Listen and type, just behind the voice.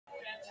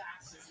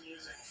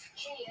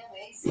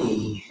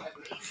see.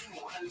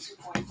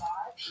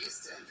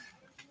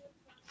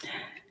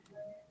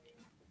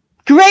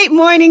 Great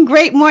morning,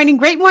 Houston.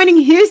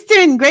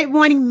 Great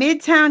morning,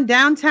 Midtown,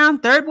 Downtown,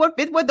 Third Ward,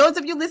 Fifth Ward. Those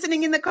of you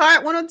listening in the car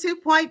at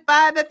 102.5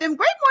 FM. Great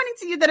morning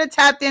to you that are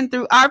tapped in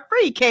through our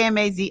free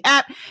KMAZ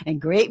app. And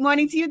great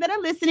morning to you that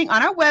are listening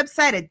on our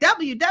website at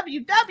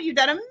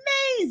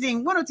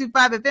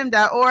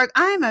www.amazing1025fm.org.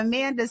 I'm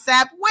Amanda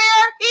Sapp.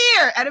 We're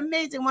here at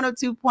Amazing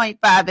 102.5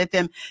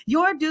 FM,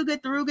 your do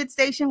good through good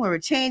station where we're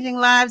changing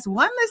lives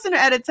one listener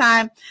at a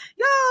time.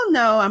 Y'all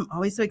know I'm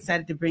always so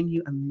excited to bring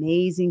you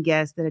amazing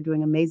guests that are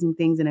doing amazing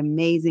things in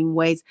amazing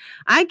ways.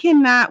 I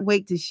cannot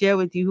wait to share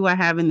with you who I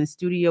have in the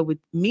studio with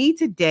me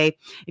today.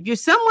 If you're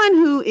someone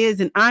who is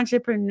an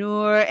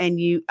entrepreneur and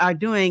you are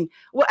doing,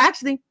 well,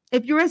 actually,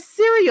 if you're a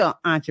serial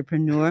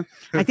entrepreneur,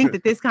 I think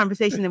that this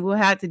conversation that we'll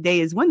have today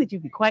is one that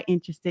you'd be quite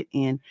interested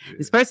in. Yeah.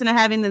 This person I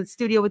have in the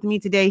studio with me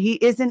today, he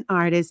is an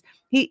artist.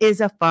 He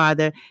is a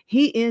father.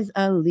 He is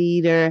a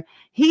leader.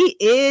 He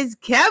is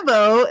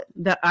Kevo,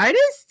 the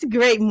artist.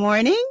 Great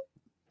morning.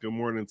 Good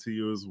morning to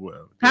you as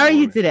well. How are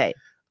you today?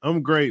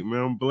 I'm great,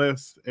 man. I'm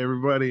blessed.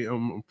 Everybody,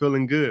 I'm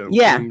feeling good. I'm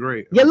feeling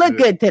great. You look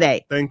good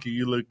today. Thank you.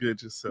 You look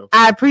good yourself.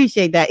 I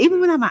appreciate that.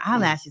 Even without my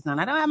eyelashes on.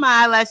 I don't have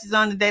my eyelashes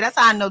on today. That's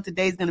how I know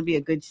today's going to be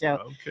a good show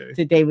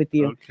today with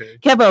you. Okay.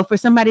 Kevo, for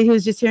somebody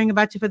who's just hearing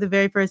about you for the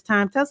very first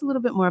time, tell us a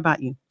little bit more about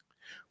you.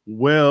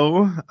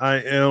 Well,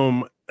 I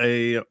am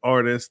a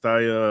artist.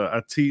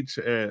 I teach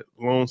at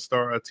Lone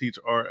Star. I teach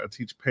art. I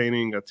teach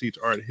painting. I teach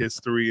art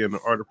history and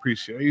art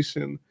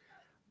appreciation.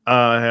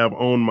 I have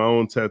owned my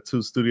own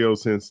tattoo studio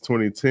since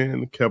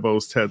 2010,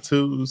 Kevo's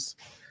Tattoos.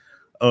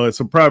 It's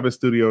a private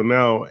studio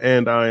now,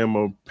 and I am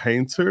a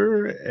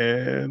painter,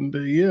 and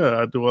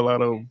I do a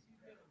lot of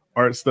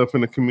art stuff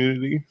in the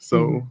community.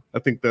 So I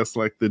think that's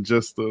like the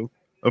gist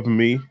of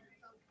me.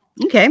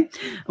 Okay.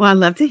 Well, I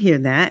love to hear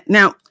that.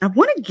 Now, I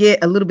want to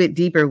get a little bit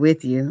deeper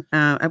with you.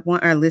 I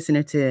want our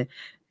listener to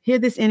hear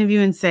this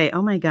interview and say,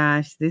 oh my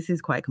gosh, this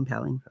is quite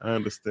compelling. I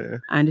understand.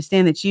 I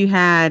understand that you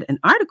had an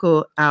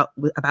article out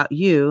about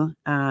you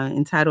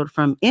entitled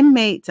From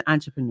Inmate to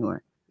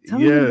Entrepreneur. Tell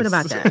me a little bit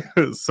about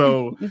that.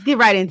 So let's get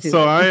right into it.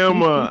 So I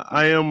am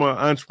an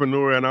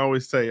entrepreneur, and I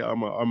always say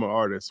I'm an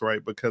artist,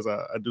 right? Because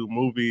I do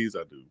movies,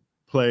 I do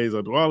plays,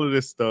 I do all of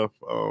this stuff.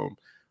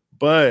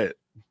 But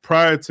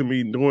prior to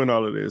me doing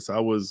all of this, I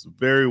was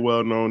very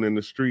well known in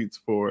the streets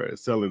for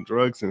selling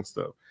drugs and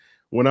stuff.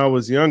 When I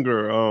was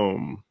younger,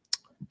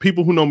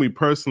 people who know me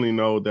personally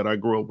know that I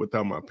grew up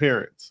without my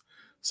parents.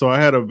 So I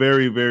had a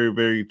very, very,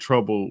 very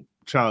troubled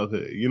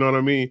childhood. You know what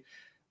I mean?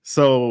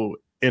 So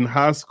in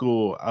high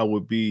school, I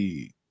would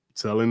be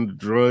selling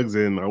drugs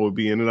and I would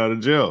be in and out of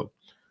jail.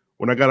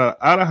 When I got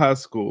out of high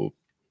school,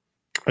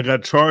 I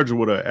got charged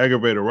with an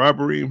aggravated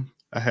robbery.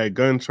 I had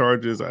gun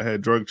charges. I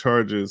had drug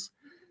charges.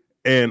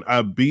 And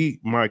I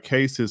beat my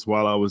cases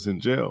while I was in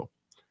jail.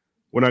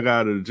 When I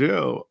got out of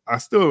jail, I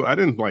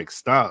didn't like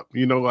stop.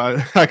 You know,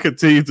 I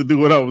continued to do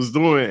what I was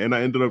doing, and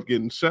I ended up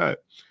getting shot.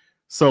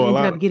 So you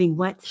ended up getting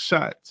what?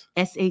 Shot.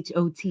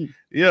 SHOT.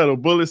 Yeah, the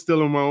bullet's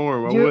still in my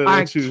arm. You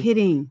are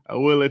kidding. I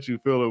will let you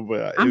feel it,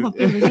 but I'm gonna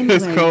feel it anyway.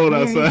 It's cold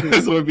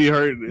outside, so it'd be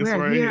hurting. It's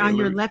right here on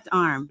your left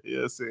arm.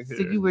 Yes, in here.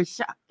 So you were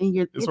shot, and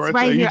it's right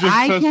there. here.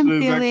 I can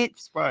feel it.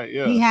 Spot.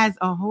 Yeah. He has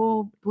a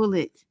whole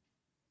bullet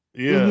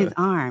in his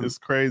arm. It's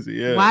crazy.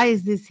 Yeah. Why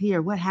is this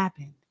here? What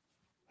happened?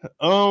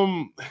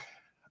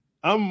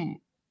 I'm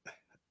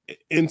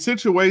in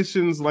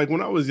situations like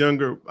when I was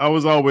younger, I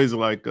was always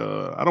like,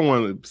 I don't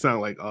want to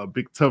sound like a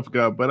big tough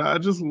guy, but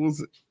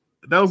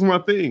that was my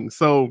thing.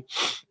 So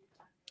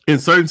in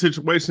certain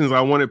situations,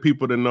 I wanted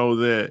people to know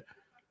that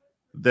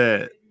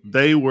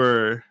they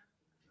were,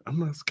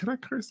 can I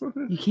curse on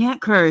that? You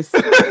can't curse.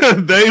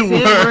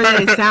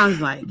 It sounds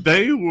like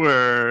they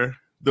were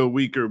the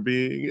weaker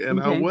being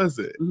and I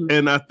wasn't.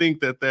 And I think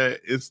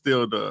that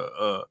instilled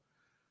a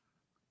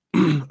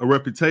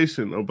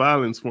reputation of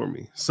violence for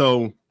me.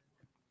 So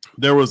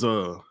there was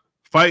a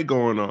fight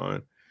going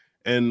on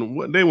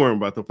and they weren't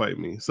about to fight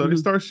me. So they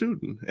started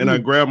shooting and I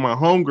grabbed my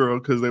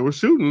homegirl because they were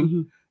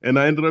shooting and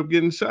I ended up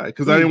getting shot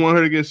because I didn't want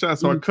her to get shot.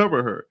 So I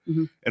covered her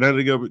and I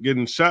ended up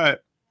getting shot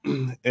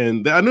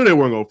and I knew they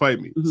weren't going to fight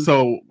me.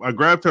 So I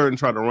grabbed her and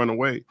tried to run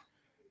away.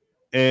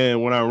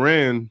 And when I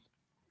ran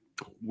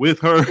with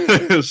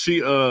her,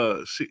 she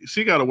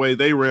got away.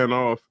 They ran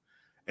off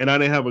and I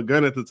didn't have a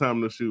gun at the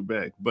time to shoot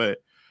back.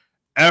 But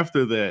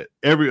after that,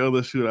 every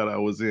other shootout I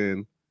was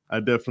in, I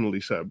definitely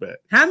shot back.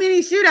 How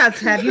many shootouts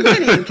have you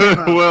been in,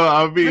 Kevo? Well,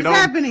 I mean, what's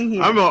happening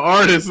here? I'm an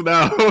artist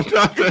now.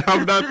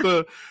 I'm not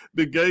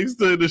the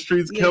gangster in the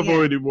streets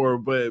Kevo anymore.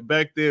 But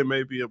back then,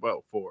 maybe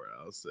about 4,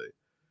 I'll say.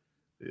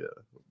 Yeah,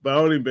 but I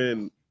only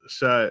been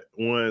shot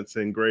once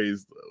and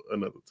grazed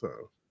another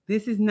time.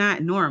 This is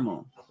not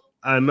normal.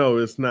 I know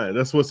it's not.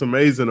 That's what's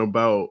amazing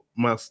about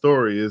my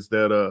story is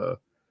that,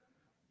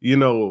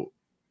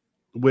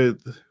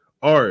 with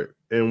art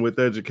and with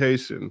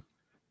education,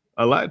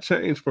 a lot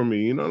changed for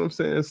me. You know what I'm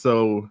saying?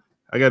 So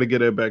I got to get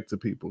that back to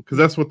people because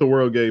that's what the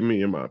world gave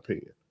me, in my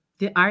opinion.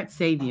 Did art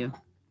save you?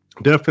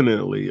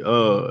 Definitely.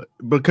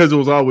 Because it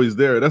was always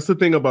there. That's the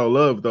thing about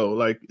love, though.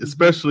 Like,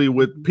 especially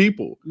with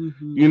people,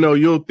 you know,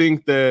 you'll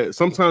think that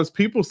sometimes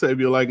people save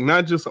you, like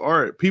not just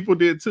art, people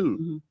did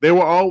too. They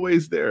were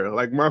always there.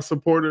 Like my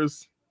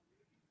supporters,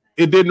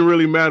 it didn't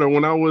really matter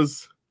when I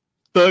was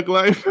thug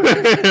life.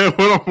 When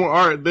I'm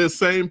art, the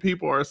same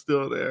people are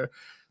still there.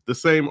 The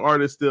same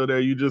art is still there.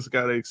 You just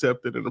got to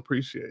accept it and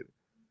appreciate it.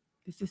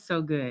 This is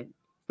so good.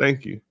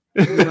 Thank you.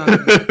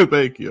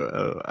 Thank you.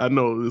 I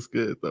know it's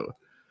good, though.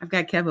 I've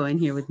got Kevo in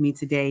here with me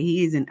today.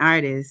 He is an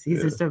artist.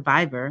 He's a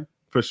survivor.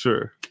 For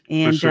sure.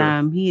 And For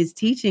sure. He is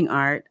teaching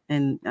art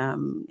and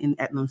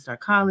at Lone Star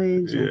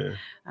College. Yeah.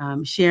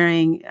 And,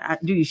 sharing.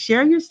 Do you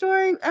share your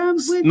story?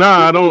 With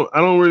nah, I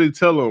don't really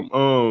tell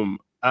them.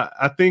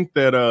 I think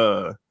that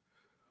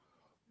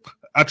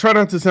I try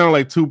not to sound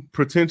like too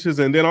pretentious,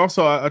 and then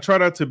also I try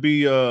not to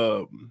be.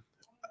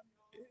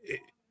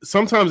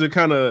 Sometimes it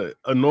kind of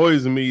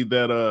annoys me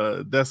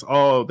that that's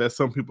all that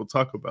some people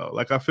talk about.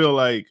 Like I feel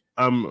like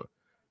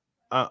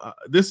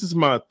this is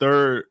my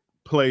third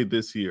play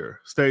this year,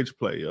 stage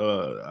play.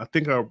 I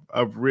think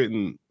I've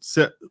written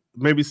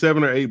maybe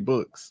 7 or 8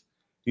 books,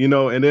 you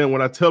know, and then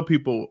when I tell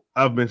people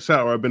I've been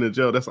shot or I've been in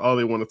jail, that's all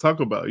they want to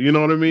talk about. You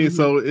know what I mean?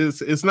 So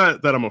it's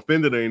not that I'm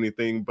offended or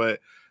anything, but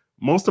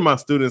most of my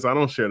students, I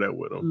don't share that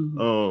with them,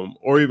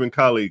 or even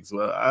colleagues.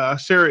 I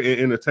share it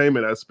in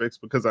entertainment aspects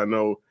because I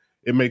know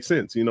it makes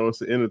sense. You know,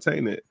 it's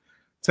entertainment,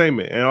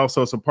 and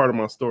also it's a part of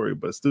my story.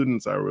 But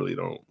students, I really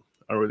don't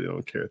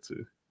care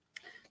to.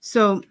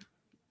 So,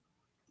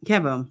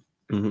 Kevo,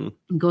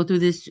 go through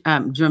this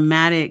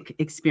dramatic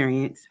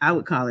experience. I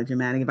would call it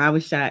dramatic. If I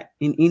was shot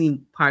in any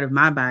part of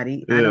my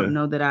body, I don't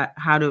know that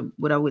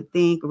what I would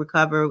think or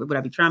recover. Would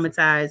I be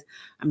traumatized?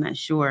 I'm not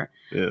sure.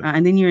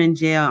 And then you're in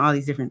jail, all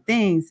these different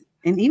things.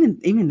 And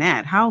even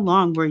that, how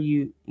long were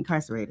you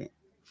incarcerated?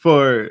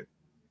 For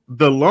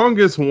the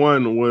longest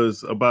one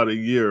was about a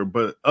year,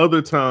 but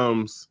other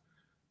times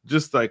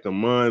just like a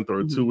month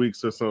or 2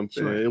 weeks or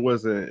something. Sure.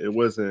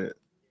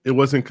 It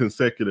wasn't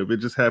consecutive. It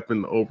just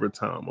happened over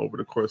time, over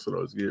the course of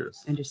those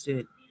years.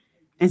 Understood.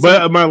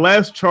 But my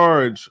last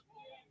charge,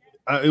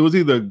 it was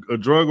either a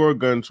drug or a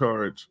gun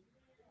charge.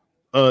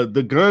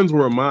 The guns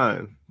were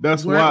mine.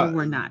 That's why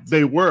or not.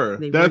 They were.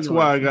 That's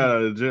why I got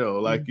out of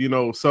jail. Like, you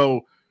know,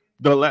 so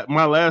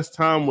my last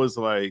time was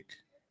like,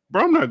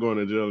 bro, I'm not going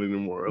to jail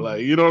anymore.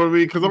 Like, you know what I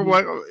mean? Because I'm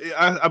like,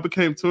 I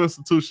became too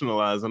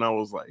institutionalized, and I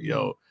was like,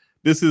 yo,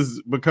 this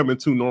is becoming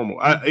too normal.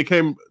 It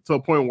came to a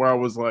point where I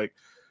was like,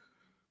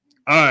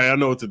 all right, I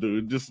know what to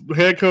do. Just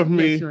handcuff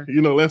me. Sure.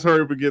 You know, let's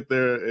hurry up and get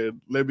there, and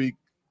let me,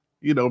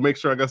 you know, make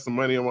sure I got some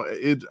money on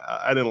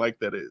I didn't like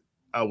that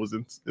I was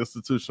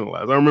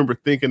institutionalized. I remember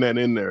thinking that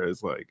in there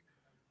is like,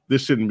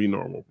 this shouldn't be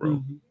normal,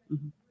 bro.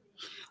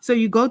 So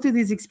you go through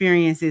these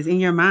experiences in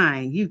your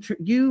mind.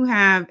 You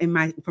have,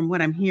 from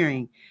what I'm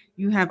hearing,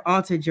 you have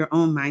altered your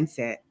own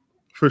mindset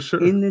for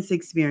sure in this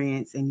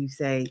experience, and you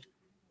say,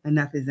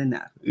 enough is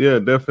enough. Yeah,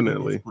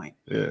 definitely. At this point.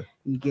 Yeah.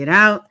 You get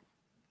out.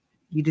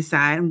 You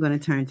decide, I'm going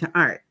to turn to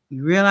art.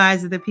 You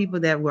realize that the people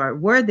that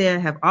were there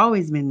have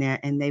always been there,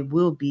 and they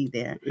will be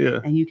there. Yeah.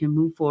 And you can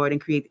move forward and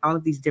create all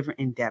of these different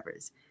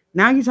endeavors.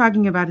 Now you're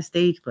talking about a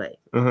stage play.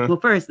 Well,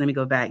 first, let me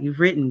go back. You've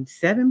written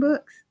 7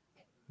 books?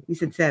 You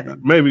said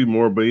 7. Maybe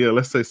more, but yeah,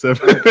 let's say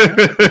 7.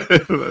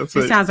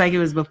 It sounds like it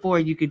was before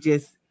you could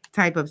just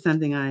type up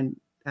something on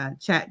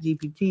Chat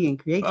GPT and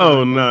create.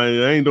 Oh no,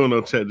 I ain't doing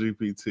no Chat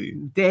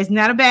GPT. That's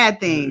not a bad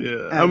thing.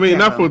 Yeah, I mean,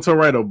 not to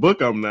write a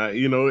book. I'm not.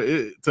 You know,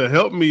 to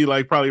help me,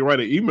 like probably write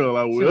an email.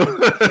 I will.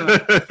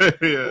 Sure.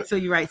 Yeah. So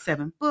you write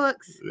 7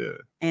 books. Yeah.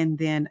 And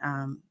then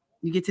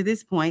you get to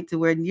this point to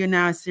where you're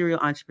now a serial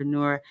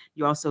entrepreneur.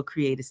 You also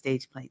create a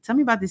stage play. Tell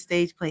me about this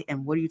stage play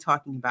and what are you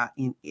talking about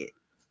in it?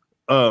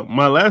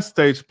 My last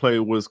stage play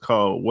was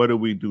called "What Do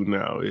We Do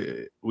Now?"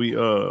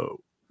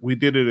 We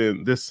did it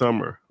in this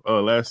summer.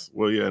 In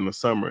the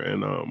summer,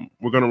 and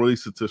we're gonna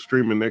release it to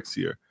streaming next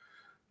year.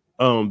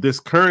 This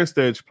current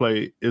stage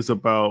play is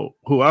about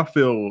who I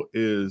feel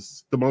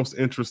is the most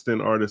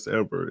interesting artist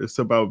ever. It's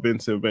about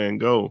Vincent van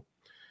Gogh,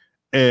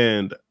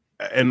 and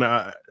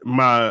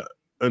my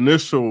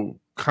initial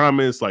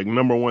comments, like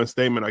number one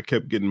statement I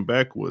kept getting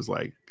back was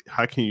like,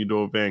 "How can you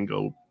do a Van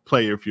Gogh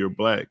play if you're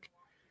Black?"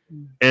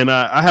 And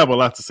I have a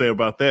lot to say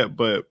about that,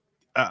 but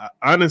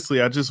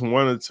honestly, I just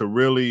wanted to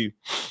really.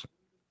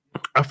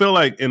 I feel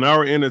like in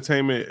our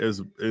entertainment,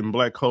 as in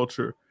Black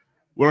culture,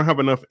 we don't have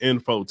enough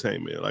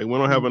infotainment. Like we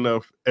don't have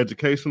enough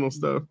educational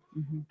stuff,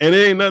 and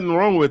there ain't nothing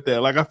wrong with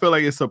that. Like I feel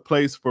like it's a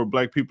place for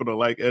Black people to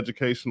like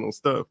educational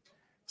stuff.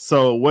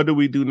 So What Do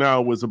We Do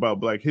Now was about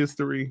Black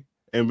history,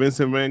 and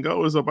Vincent van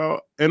Gogh is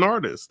about an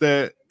artist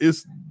that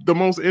is the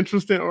most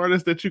interesting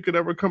artist that you could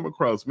ever come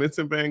across.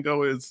 Vincent van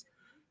Gogh is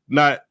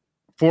not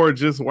for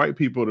just white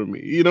people to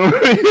me, you know.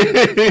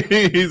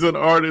 He's an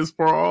artist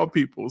for all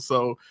people.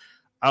 So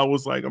I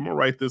was like, I'm gonna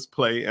write this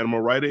play, and I'm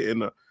gonna write it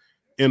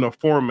in a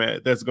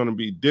format that's gonna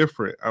be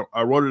different.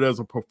 I wrote it as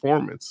a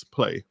performance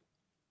play.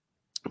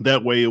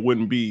 That way, it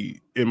wouldn't be,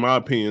 in my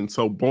opinion,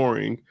 so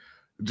boring.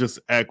 just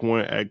act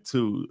 1, act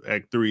 2,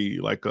 act 3,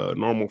 like a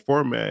normal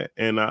format.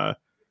 And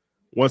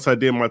once I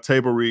did my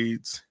table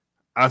reads,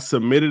 I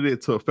submitted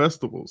it to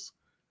festivals.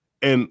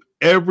 And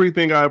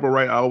everything I ever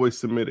write, I always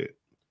submit it.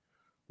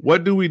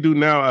 What do we do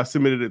now? I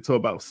submitted it to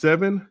about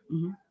 7,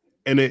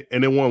 and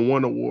it won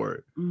 1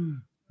 award.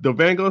 The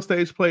Van Gogh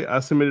stage play, I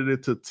submitted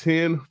it to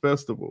 10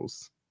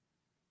 festivals.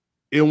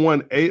 It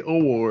won 8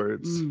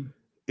 awards.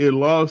 It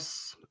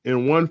lost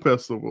in 1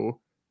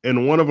 festival,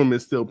 and 1 of them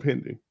is still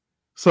pending.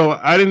 So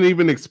I didn't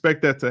even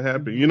expect that to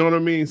happen. You know what I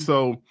mean?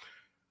 So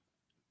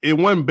it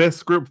won best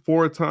script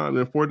 4 times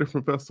in 4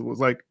 different festivals.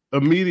 Like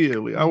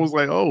immediately, I was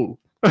like, "Oh,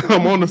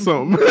 I'm on to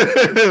something."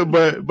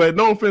 but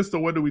no offense to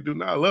What Do We Do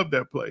Now? I love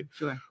that play.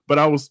 Sure. But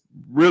I was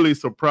really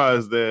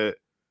surprised that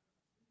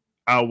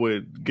I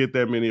would get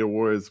that many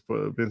awards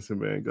for Vincent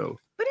Van Gogh.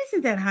 But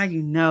isn't that how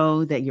you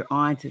know that you're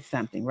on to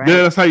something, right? Yeah,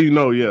 that's how you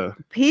know. Yeah.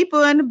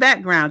 People in the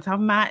background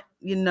talking about,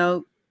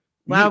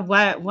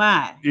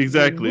 why?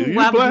 Exactly.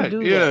 Why You're would black. you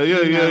do Yeah,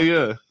 that,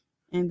 yeah.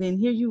 And then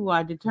here you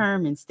are,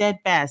 determined,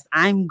 steadfast.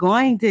 I'm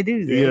going to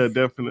do this. Yeah,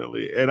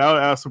 definitely. And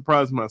I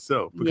surprised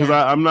myself because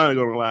I'm not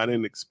going to lie, I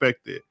didn't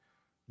expect it.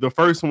 The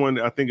first one,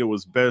 I think it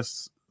was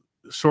best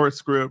short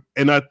script,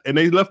 and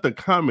they left a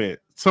comment.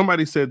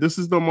 Somebody said, "This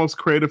is the most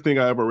creative thing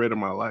I ever read in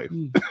my life."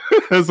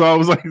 And so I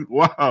was like,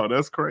 "Wow,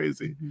 that's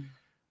crazy."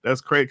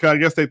 That's crazy. 'Cause I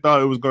guess they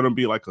thought it was going to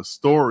be like a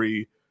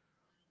story,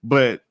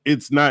 but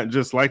it's not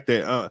just like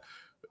that.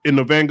 In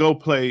the Van Gogh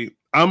play,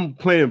 I'm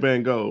playing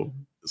Van Gogh,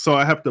 so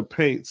I have to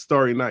paint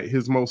Starry Night,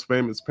 his most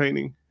famous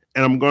painting,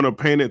 and I'm going to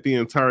paint it the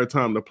entire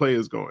time the play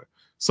is going.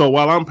 So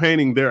while I'm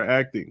painting, they're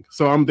acting.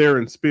 So I'm there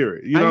in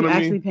spirit. You know what I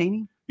mean? Actually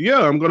painting?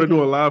 Yeah, I'm going to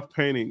do a live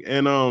painting.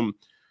 And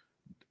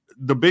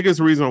the biggest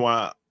reason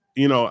why,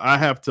 I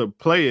have to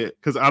play it,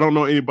 because I don't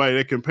know anybody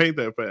that can paint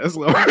that fast.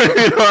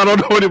 I don't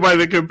know anybody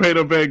that can paint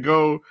a Van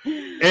Gogh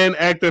and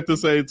act at the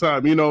same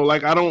time.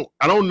 Like I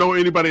don't know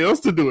anybody else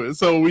to do it.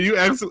 So when you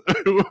ask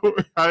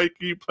how can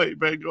you play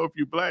Van Gogh if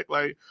you black,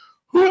 like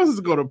who else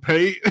is going to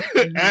paint,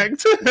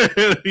 act?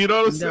 You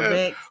know what I'm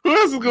saying? Who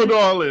else is going to do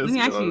all this? Let me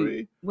ask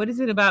you, what is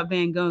it about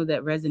Van Gogh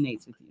that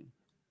resonates with you?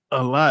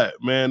 A lot,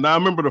 man. Now, I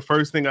remember the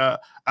first thing I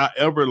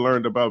ever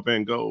learned about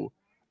Van Gogh.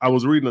 I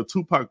was reading a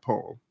Tupac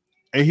poem,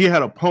 and he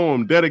had a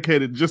poem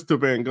dedicated just to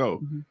Van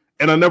Gogh.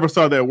 And I never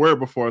saw that word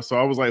before, so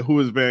I was like, who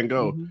is Van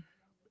Gogh?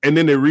 And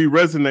then it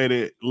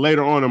re-resonated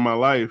later on in my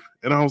life,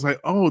 and I was like,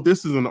 oh,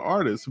 this is an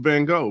artist,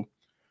 Van Gogh.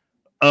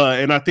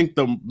 And I think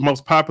the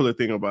most popular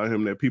thing about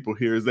him that people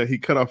hear is that he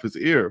cut off his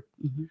ear,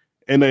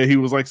 and that he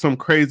was like some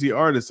crazy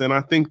artist. And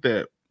I think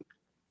that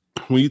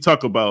when you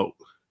talk about,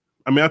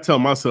 I tell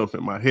myself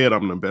in my head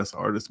I'm the best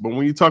artist, but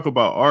when you talk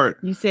about art,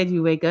 you said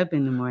you wake up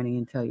in the morning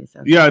and tell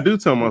yourself. Yeah, I do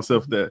tell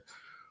myself that.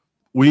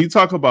 When you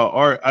talk about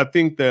art, I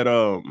think that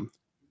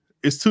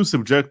it's too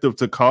subjective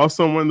to call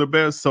someone the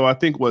best. So I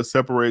think what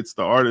separates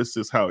the artists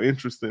is how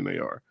interesting they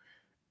are.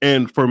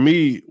 And for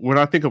me, when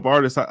I think of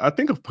artists, I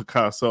think of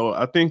Picasso,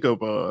 I think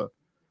of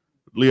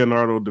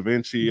Leonardo da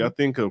Vinci, I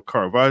think of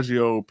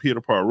Caravaggio,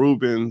 Peter Paul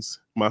Rubens,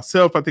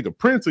 myself, I think of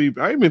Prince.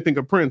 I even think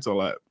of Prince a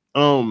lot.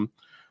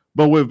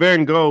 But with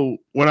Van Gogh,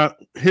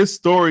 his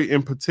story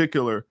in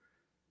particular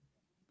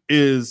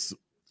is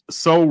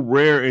so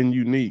rare and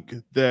unique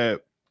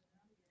that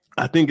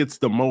I think he's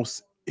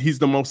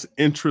the most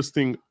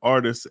interesting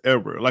artist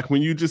ever. Like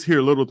when you just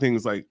hear little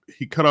things like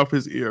he cut off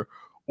his ear,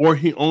 or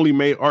he only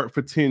made art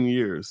for 10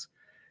 years,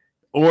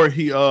 or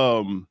he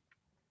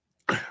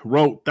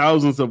wrote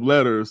thousands of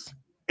letters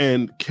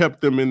and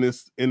kept them in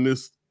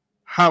this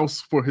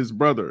house for his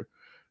brother.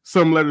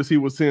 Some letters he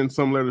would send,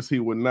 some letters he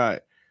would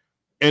not.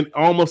 And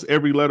almost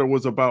every letter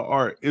was about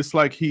art. It's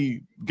like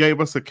he gave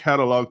us a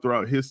catalog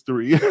throughout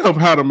history of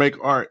how to make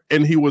art,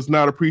 and he was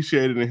not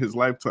appreciated in his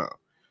lifetime.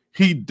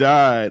 He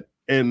died,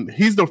 and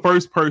he's the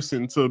first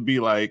person to be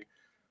like,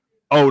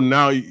 oh,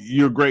 now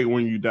you're great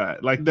when you die.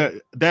 Like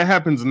that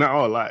happens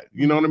now a lot.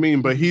 You know what I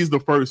mean? But he's the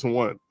first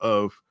one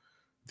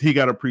he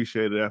got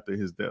appreciated after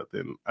his death.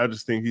 And I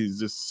just think he's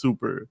just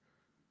super,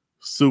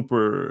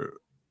 super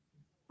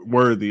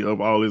worthy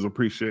of all his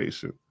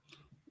appreciation.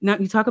 Now,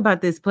 you talk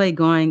about this play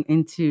going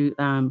into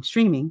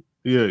streaming.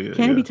 Yeah.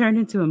 Can it be turned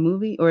into a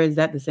movie, or is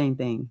that the same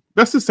thing?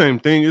 That's the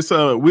same thing. It's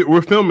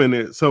we're filming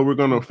it, so we're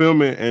gonna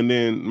film it and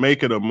then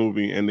make it a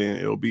movie, and then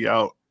it'll be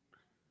out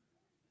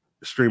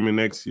streaming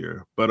next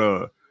year. But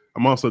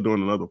I'm also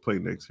doing another play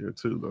next year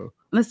too, though.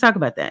 Let's talk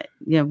about that.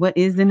 Yeah, what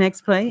is the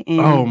next play? And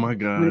oh my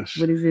gosh,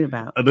 what is it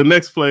about? The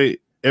next play,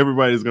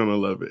 everybody's gonna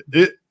love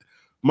it.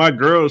 My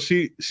girl,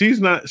 she's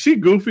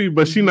goofy,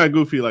 but she's not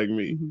goofy like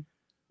me.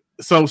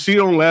 So she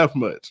don't laugh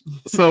much.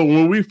 So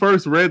when we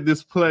first read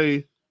this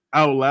play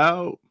out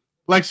loud,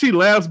 like she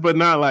laughs, but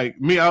not like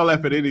me. I'll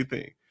laugh at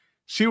anything.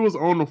 She was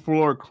on the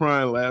floor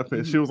crying,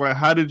 laughing. She was like,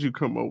 "How did you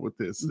come up with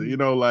this?" You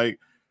know, like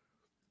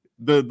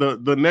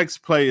the next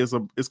play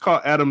it's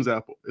called Adam's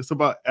Apple. It's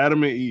about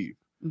Adam and Eve.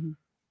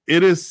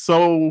 It is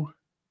so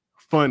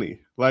funny.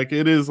 Like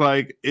it is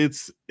like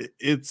it's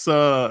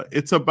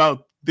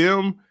about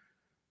them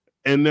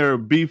and their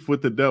beef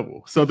with the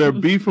devil. So they're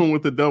beefing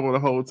with the devil the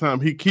whole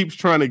time. He keeps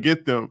trying to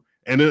get them,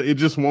 and it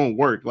just won't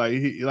work. Like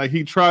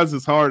he tries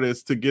his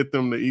hardest to get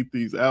them to eat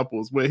these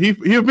apples, but he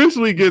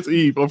eventually gets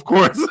Eve, of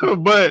course.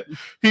 But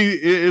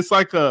it's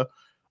like a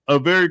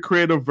very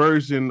creative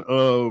version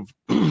of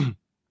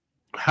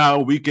how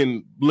we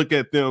can look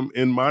at them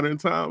in modern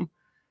time.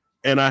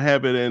 And I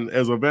have it in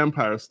as a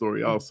vampire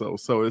story also.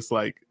 So it's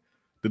like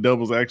the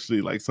devil's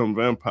actually like some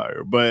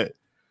vampire. But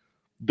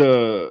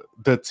the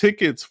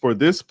tickets for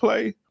this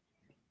play,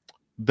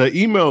 the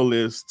email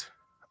list,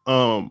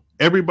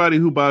 everybody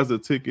who buys a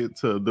ticket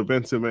to the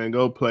Vincent Van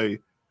Gogh play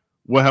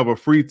will have a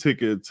free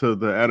ticket to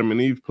the Adam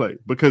and Eve play,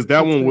 because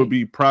that one will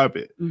be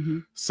private. Mm-hmm.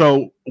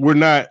 So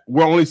we're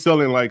only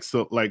selling like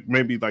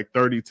maybe like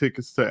 30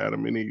 tickets to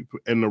Adam and Eve,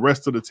 and the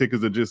rest of the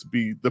tickets will just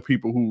be the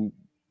people who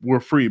were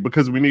free,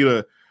 because we need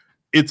the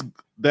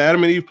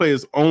Adam and Eve play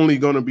is only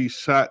going to be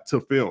shot to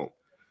film.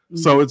 Mm-hmm.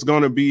 So it's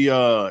going to be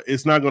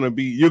it's not going to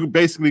be, you're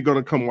basically going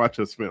to come watch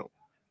us film.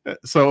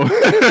 So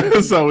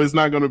so it's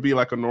not going to be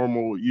like a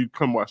normal, you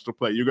come watch the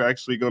play. You're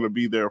actually going to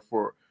be there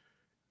for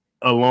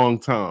a long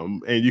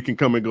time, and you can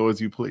come and go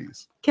as you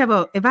please.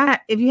 Kevo,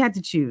 if you had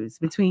to choose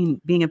between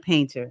being a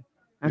painter,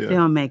 a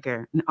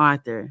filmmaker, an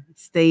author,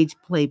 stage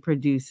play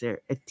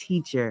producer, a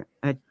teacher,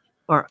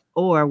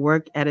 or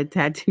work at a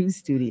tattoo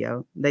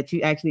studio that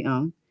you actually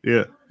own,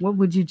 what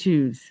would you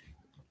choose?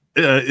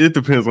 It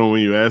depends on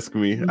when you ask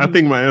me. Mm-hmm. I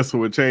think my answer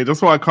would change.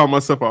 That's why I call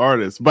myself an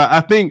artist. But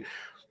I think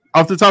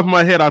off the top of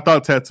my head, I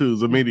thought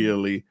tattoos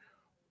immediately.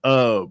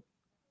 The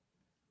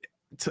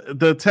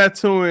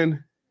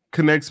tattooing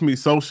connects me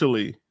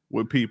socially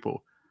with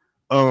people.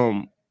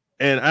 And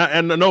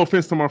no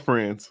offense to my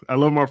friends. I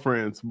love my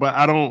friends, but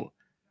I don't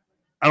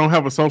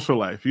have a social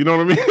life. You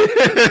know what I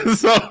mean?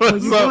 So you're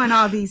doing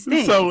all these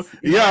things. So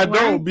I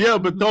don't. Yeah,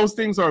 but those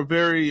things are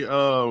very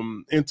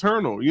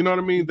internal. You know what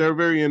I mean? They're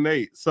very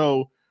innate.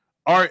 So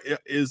art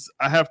is,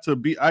 I have to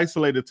be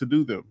isolated to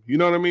do them. You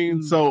know what I mean?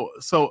 Mm-hmm.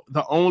 So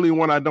the only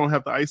one I don't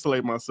have to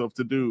isolate myself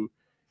to do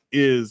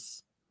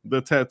is the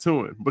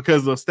tattooing,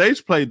 because the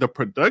stage play, the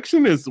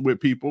production is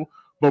with people,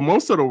 but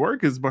most of the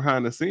work is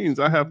behind the scenes.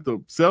 I have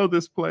to sell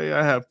this play.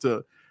 I have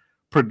to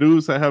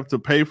produce. I have to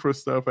pay for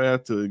stuff. I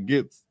have to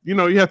get, you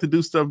have to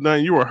do stuff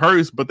done. You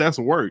rehearse, but that's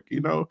work,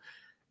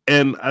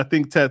 And I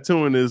think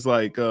tattooing is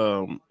like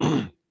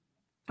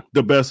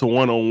the best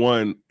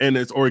one-on-one, and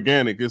it's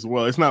organic as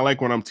well. It's not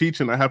like when I'm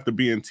teaching, I have to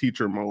be in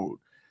teacher mode.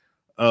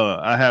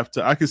 I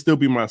can still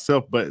be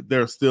myself, but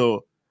there's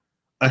still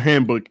a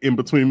handbook in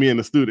between me and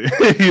the student.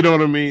 You know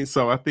what I mean?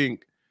 So I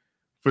think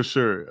for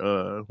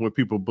sure, when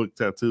people book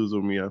tattoos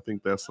with me, I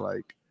think that's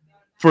like,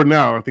 for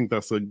now, I think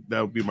that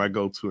would be my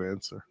go-to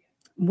answer.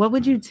 What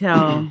would you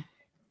tell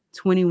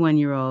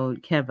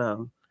 21-year-old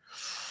Kevo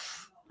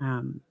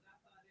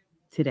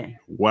today?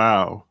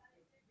 Wow.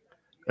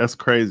 That's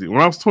crazy.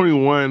 When I was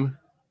 21,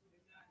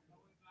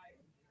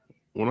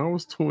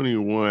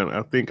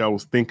 I think I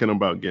was thinking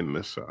about getting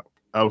a shop.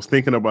 I was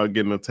thinking about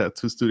getting a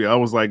tattoo studio. I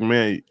was like,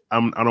 man, I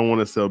don't want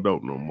to sell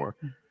dope no more.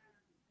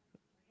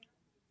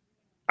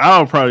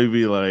 I'll probably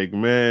be like,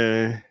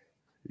 man,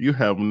 you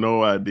have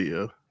no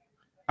idea.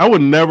 I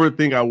would never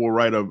think I will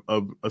write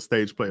a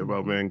stage play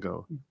about Van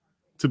Gogh,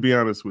 to be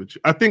honest with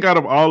you. I think out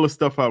of all the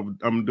stuff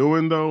I'm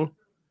doing, though,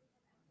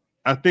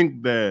 I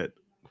think that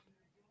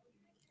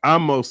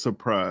I'm most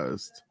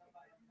surprised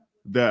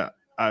that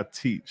I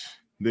teach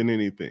than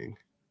anything.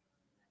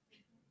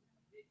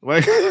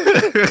 Like,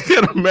 I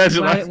can't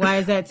imagine. Why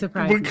is that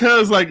surprising?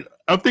 Because, like,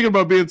 I'm thinking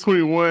about being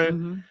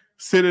 21,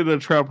 sitting in a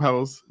trap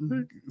house,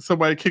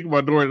 somebody kick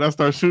my door, and I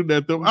start shooting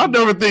at them. I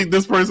never think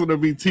this person will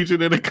be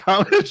teaching in a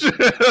college.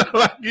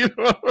 Like,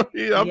 but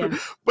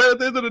at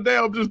the end of the day,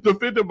 I'm just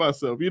defending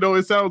myself.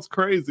 It sounds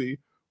crazy,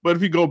 but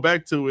if you go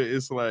back to it,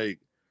 it's like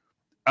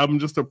I'm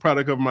just a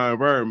product of my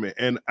environment,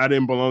 and I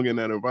didn't belong in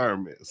that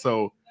environment.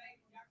 So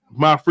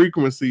my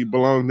frequency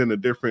belonged in a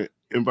different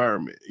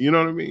environment. You know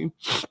what I mean?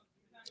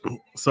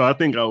 So I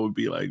think I would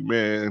be like,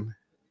 man,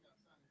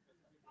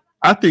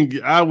 I think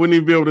I wouldn't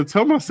even be able to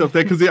tell myself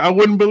that, because I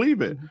wouldn't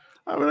believe it.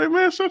 I'd be like,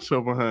 man, shut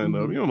your behind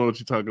up. You don't know what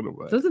you're talking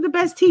about. Those are the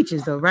best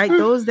teachers, though, right?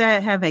 Those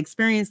that have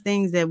experienced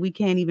things that we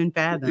can't even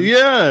fathom.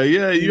 Yeah.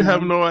 You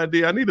have no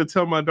idea. I need to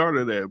tell my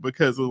daughter that,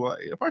 because like,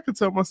 if I could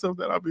tell myself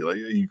that, I'd be like,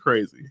 yeah, you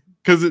crazy.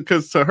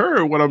 Because to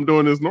her, what I'm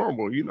doing is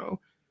normal,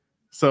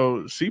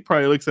 So she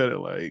probably looks at it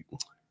like,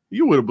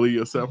 you would have believed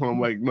yourself. And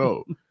I'm like,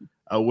 no,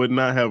 I would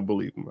not have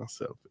believed in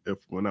myself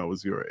when I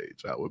was your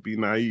age. I would be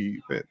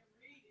naive and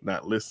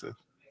not listen.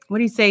 What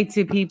do you say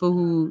to people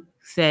who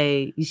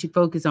say you should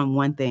focus on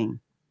one thing?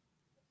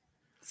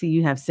 See,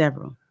 you have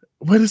several.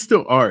 But it's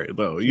still art,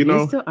 though.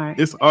 It's still art.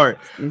 It's art.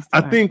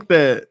 I think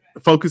that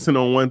focusing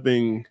on one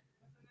thing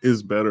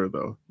is better,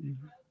 though.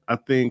 Mm-hmm. I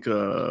think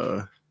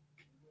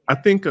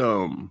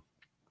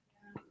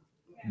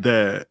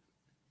that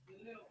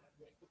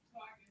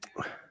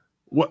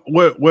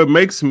what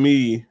makes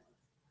me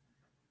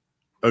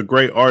a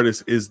great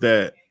artist is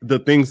that the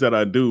things that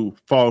I do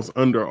falls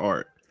under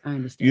art. I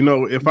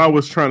understand. If I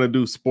was trying to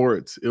do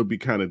sports, it would be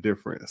kind of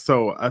different.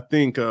 So I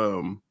think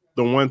the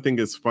one thing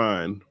is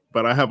fine,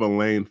 but I have a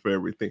lane for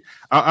everything.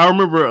 I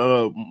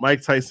remember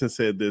Mike Tyson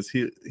said this.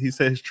 He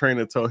said his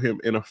trainer told him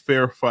in a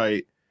fair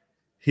fight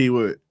he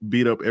would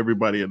beat up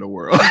everybody in the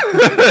world.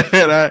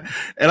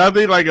 and I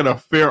think like in a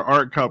fair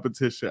art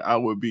competition, I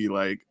would be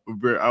like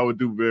I would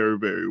do very,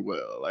 very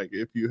well. Like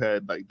if you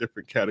had like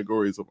different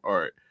categories of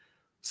art.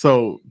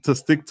 So to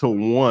stick to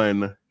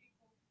one,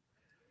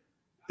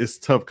 it's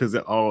tough because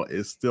it all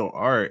is still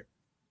art.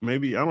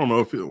 Maybe I don't know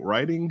if it's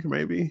writing,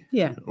 maybe.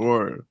 Yeah.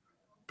 Or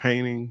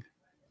painting.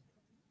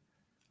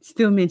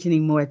 Still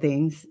mentioning more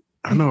things.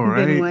 I know,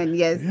 right? One,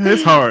 yes. Yeah,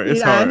 it's hard.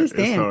 It's hard. I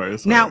understand.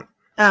 It's now,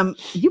 hard.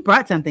 You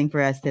brought something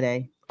for us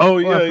today. Oh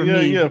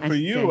yeah. For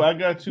you, I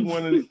got you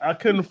one of the, I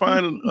couldn't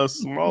find a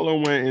smaller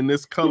one in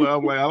this color.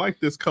 I'm like, I like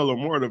this color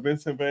more, the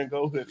Vincent Van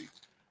Gogh hoodie.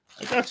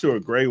 I got you a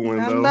gray one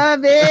though. I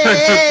love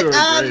it.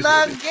 I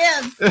love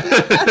gifts. I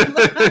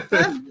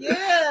love gifts.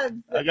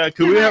 I got.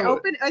 Can we have?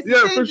 Open?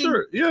 Yeah, for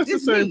sure. Yeah, it's the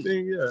same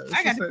thing. Yeah,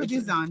 I got to put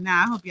this on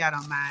now. I hope y'all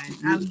don't mind.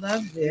 I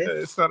love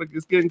this. Yeah,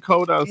 it's getting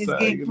cold outside. It's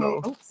getting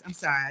cold. Oops, I'm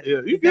sorry.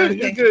 Yeah, you're good.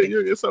 You're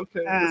good. It's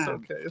okay. It's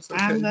okay.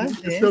 I love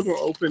this. It's still gonna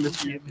open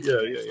if you.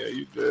 Yeah.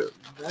 You good.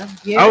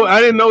 I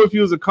didn't know if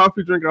you was a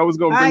coffee drinker. I was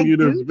gonna bring you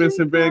the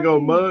Vincent Van Gogh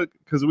mug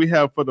because we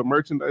have for the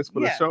merchandise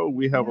for the show.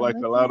 We have like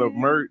a lot of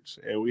merch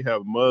and we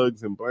have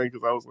mugs and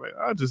blankets. I was like,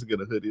 I'll just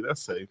get a hoodie.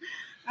 That's safe.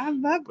 I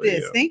love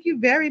this. Thank you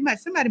very much.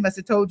 Somebody must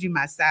have told you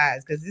my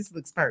size because this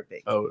looks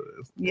perfect. Oh,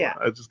 yeah.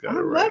 I just got it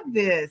right. I love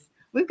this.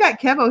 We've got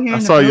Kevo here. I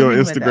saw you on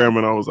Instagram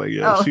and I was like,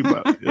 yeah, she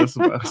about it.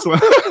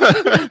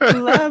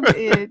 Love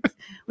it.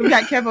 We've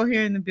got Kevo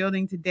here in the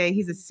building today.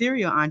 He's a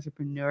serial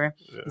entrepreneur.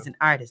 Yeah. He's an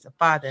artist, a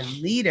father, and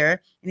leader.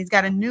 And he's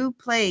got a new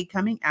play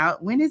coming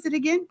out. When is it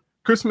again?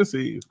 Christmas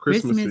Eve.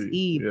 Christmas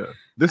Eve. Yeah.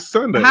 This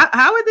Sunday.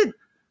 How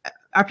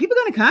are people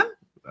going to come?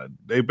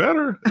 They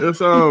better. It's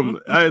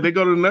they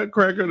go to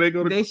Nutcracker. They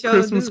go to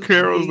Christmas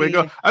carols. They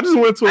go. I just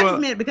went to. I just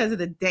meant because of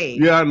the day.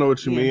 Yeah, I know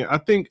what you mean. I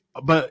think,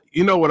 but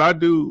you know what I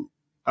do.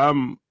 I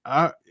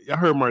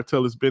heard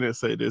Martellus Bennett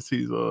say this.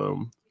 He's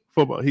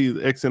football. He's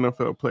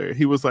ex-NFL player.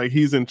 He was like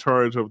he's in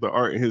charge of the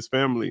art in his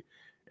family,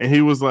 and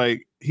he was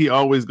like he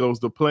always goes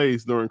to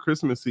plays during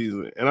Christmas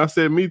season. And I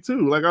said, me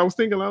too. Like I was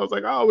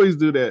like I always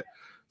do that.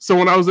 So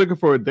when I was looking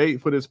for a date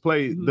for this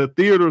play, the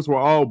theaters were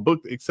all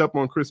booked except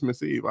on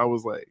Christmas Eve. I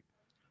was like,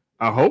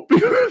 I hope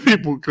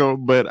people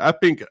come, but I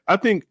think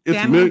it's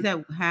families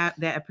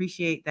that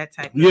appreciate that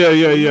type.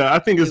 Yeah. I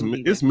think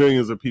it's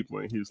millions of people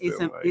in Houston.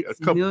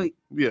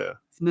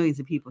 It's millions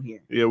of people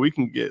here. Yeah, we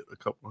can get a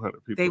couple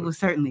hundred people. They will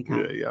certainly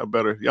come. Yeah,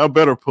 y'all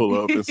better pull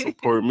up and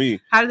support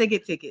me. How do they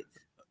get tickets?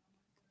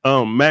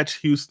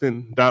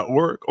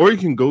 Matchhouston.org, or you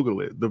can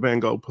Google it, the Van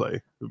Gogh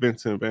play, the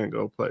Vincent Van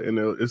Gogh play, and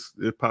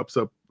it pops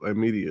up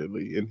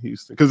immediately in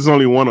Houston because it's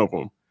only one of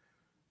them.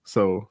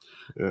 So,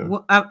 yeah.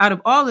 Well, out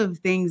of all of the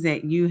things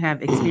that you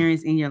have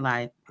experienced in your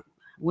life,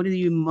 what are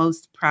you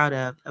most proud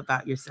of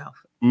about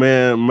yourself?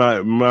 Man,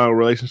 my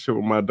relationship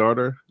with my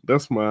daughter,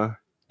 that's my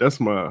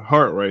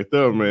heart right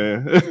there,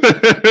 man.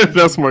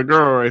 That's my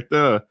girl right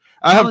there.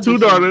 I have two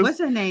daughters. What's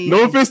her name?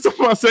 No offense to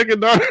my second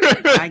daughter.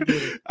 I get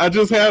it. I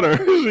just had her.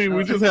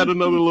 We just had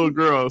another little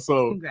girl.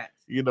 So,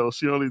 congrats.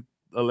 She only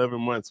 11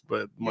 months,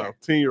 but my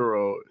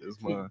 10-year-old is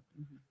my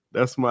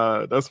that's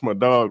my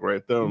dog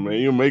right there, man.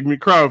 You make me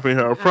cry for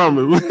her, I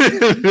promise.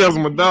 That's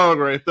my dog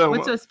right there.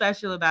 What's so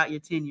special about your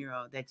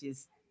 10-year-old that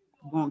just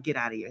won't get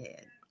out of your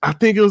head? I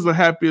think it was the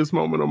happiest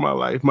moment of my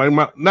life.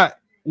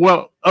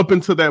 Up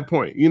until that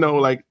point,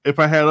 like if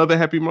I had other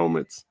happy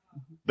moments,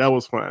 that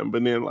was fine.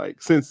 But then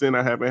since then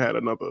I haven't had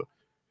another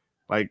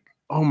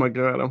oh my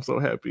God, I'm so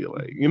happy.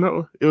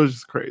 It was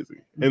just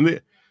crazy. And then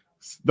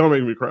don't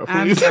make me cry,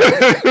 please.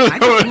 I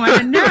just want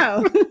to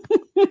know.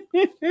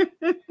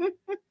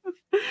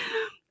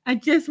 I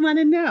just want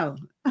to know.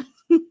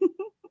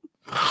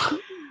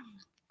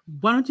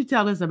 Why don't you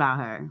tell us about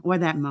her or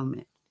that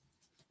moment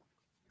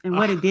and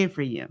what it did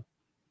for you?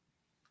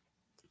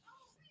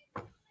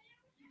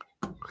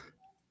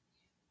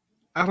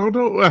 I don't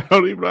know. I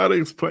don't even know how to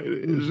explain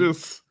it.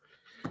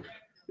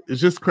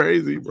 It's just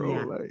crazy,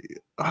 bro.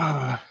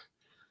 Yeah.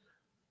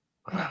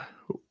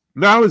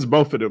 Now it's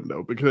both of them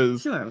though,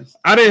 because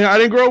I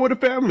didn't grow up with a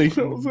family.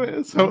 You know what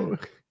I'm saying? So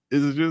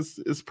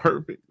it's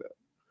perfect though.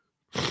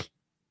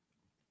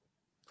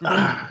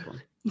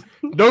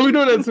 Don't be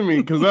doing that to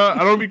me, because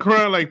I don't be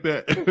crying like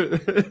that.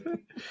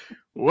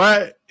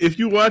 What? If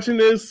you watching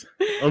this,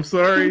 I'm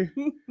sorry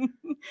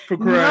for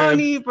crying. No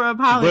need for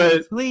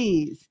apologies,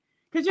 please.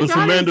 Because your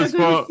daughters are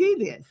going to see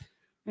this.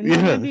 And they're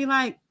going to be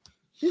like,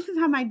 this is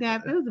how my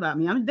dad feels about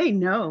me. I mean, they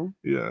know.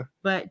 Yeah.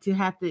 But to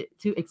have to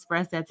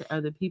express that to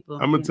other people.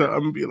 I'm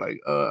gonna be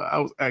like, I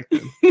was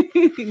acting.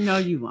 No,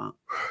 you won't.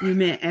 You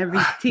meant every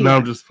tear. No,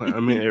 I'm just playing. I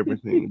meant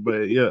everything.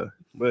 But yeah,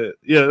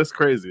 that's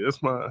crazy.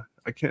 That's my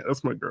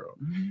girl.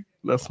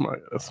 That's my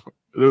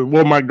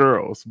my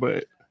girls,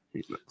 but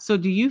So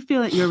do you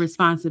feel it your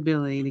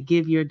responsibility to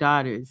give your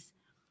daughters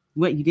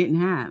what you didn't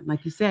have?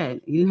 Like you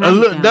said, you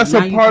didn't have that's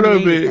a part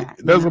of it.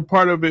 That's a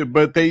part of it,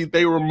 but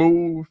they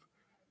remove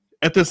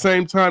at the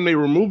same time, they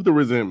remove the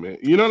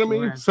resentment. You know what I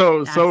mean?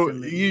 So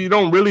you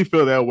don't really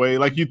feel that way.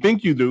 Like you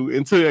think you do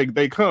until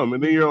they come.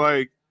 And then you're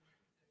like,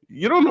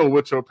 you don't know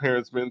what your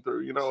parents been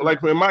through. You know,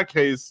 like in my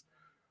case,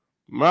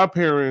 my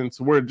parents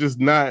were just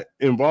not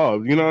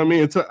involved. You know what I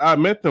mean? Until I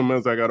met them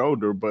as I got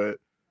older. But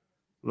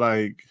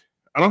like,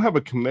 I don't have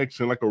a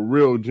connection, like a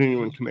real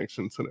genuine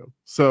connection to them.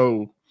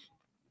 So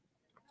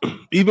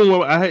even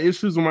when I had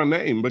issues with my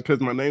name because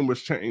my name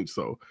was changed.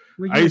 So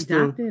were you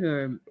adopted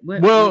or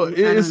what? Well,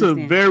 it's a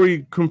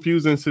very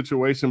confusing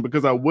situation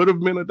because I would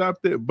have been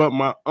adopted, but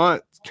my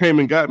aunt came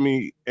and got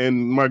me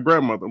and my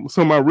grandmother.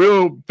 So my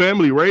real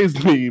family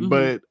raised me,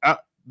 but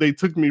they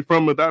took me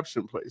from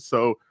adoption place.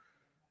 So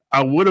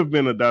I would have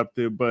been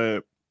adopted,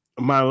 but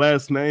my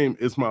last name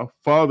is my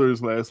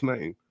father's last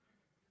name.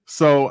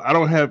 So I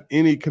don't have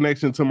any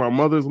connection to my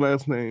mother's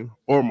last name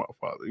or my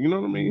father. You know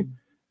what I mean?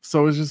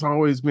 So it's just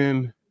always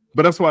been,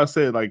 but that's why I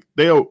said like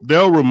they'll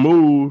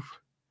remove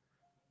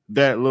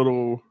that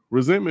little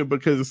resentment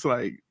because it's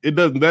like it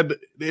doesn't that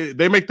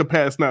they make the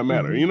past not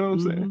matter. You know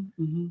what I'm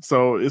saying?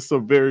 So it's a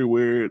very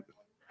weird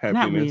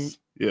happiness.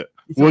 Yeah.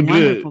 Well,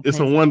 good. It's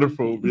a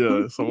wonderful,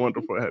 it's a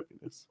wonderful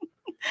happiness.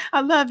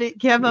 I love it.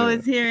 Kevo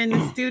is here in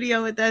the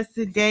studio with us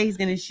today. He's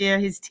going to share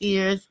his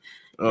tears.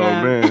 Oh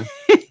man,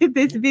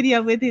 this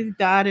video with his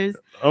daughters.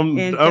 I'm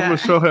gonna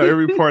show her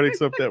every part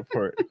except that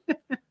part.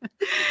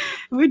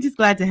 We're just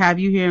glad to have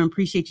you here and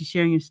appreciate you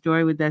sharing your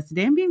story with us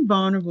today and being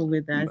vulnerable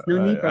with us.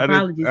 No need for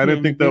apologies. I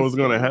didn't think that was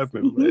going to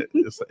happen, but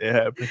it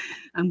happened.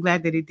 I'm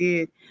glad that it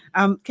did.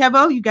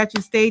 Kevo, you got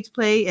your stage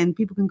play, and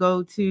people can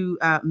go to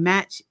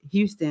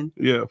matchhouston.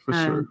 Yeah, for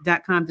sure.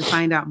 .com to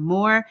find out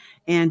more.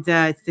 And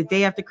it's the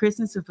day after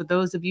Christmas. So for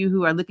those of you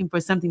who are looking for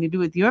something to do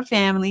with your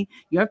family,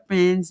 your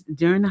friends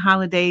during the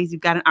holidays,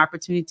 you've got an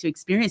opportunity to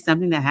experience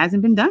something that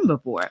hasn't been done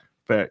before.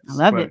 Facts, I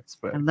love facts.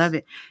 I love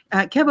it.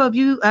 Kevo, if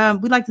you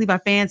we'd like to leave our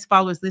fans,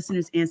 followers,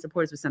 listeners, and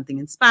supporters with something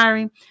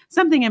inspiring,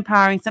 something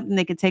empowering, something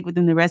they can take with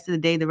them the rest of the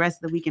day, the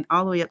rest of the weekend,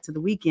 all the way up to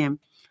the weekend.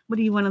 What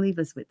do you want to leave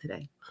us with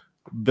today?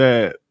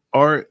 That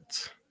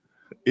art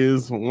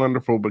is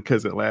wonderful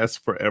because it lasts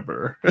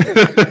forever.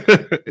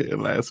 It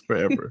lasts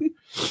forever.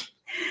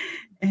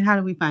 And how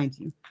do we find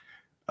you?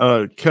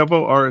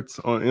 Kevo Arts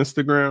on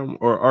Instagram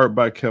or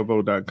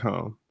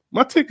artbykevo.com.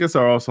 My tickets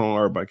are also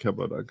on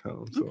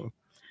artbykevo.com. So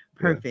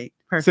perfect.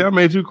 See, I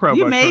made you cry.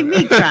 You made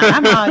me cry.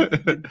 I'm all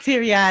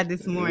teary-eyed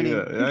this morning.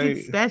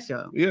 It's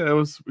special. Yeah, it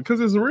was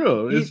because it's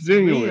real. It's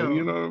genuine. Real.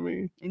 You know what I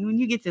mean? And when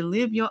you get to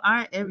live your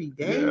art every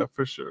day. Yeah,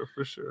 for sure.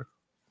 For sure.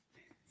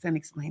 It's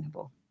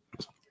unexplainable.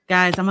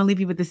 Guys, I'm going to leave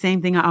you with the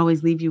same thing I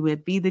always leave you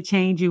with. Be the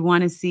change you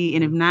want to see.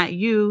 And if not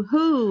you,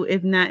 who?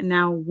 If not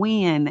now,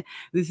 when?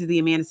 This is the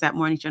Amanda Sapp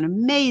Morning Show, an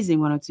amazing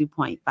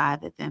 102.5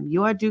 FM.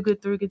 Your Do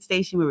Good Through Good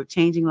station where we're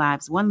changing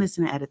lives one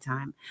listener at a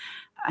time.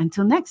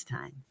 Until next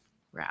time,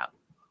 we're out.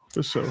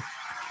 For sure.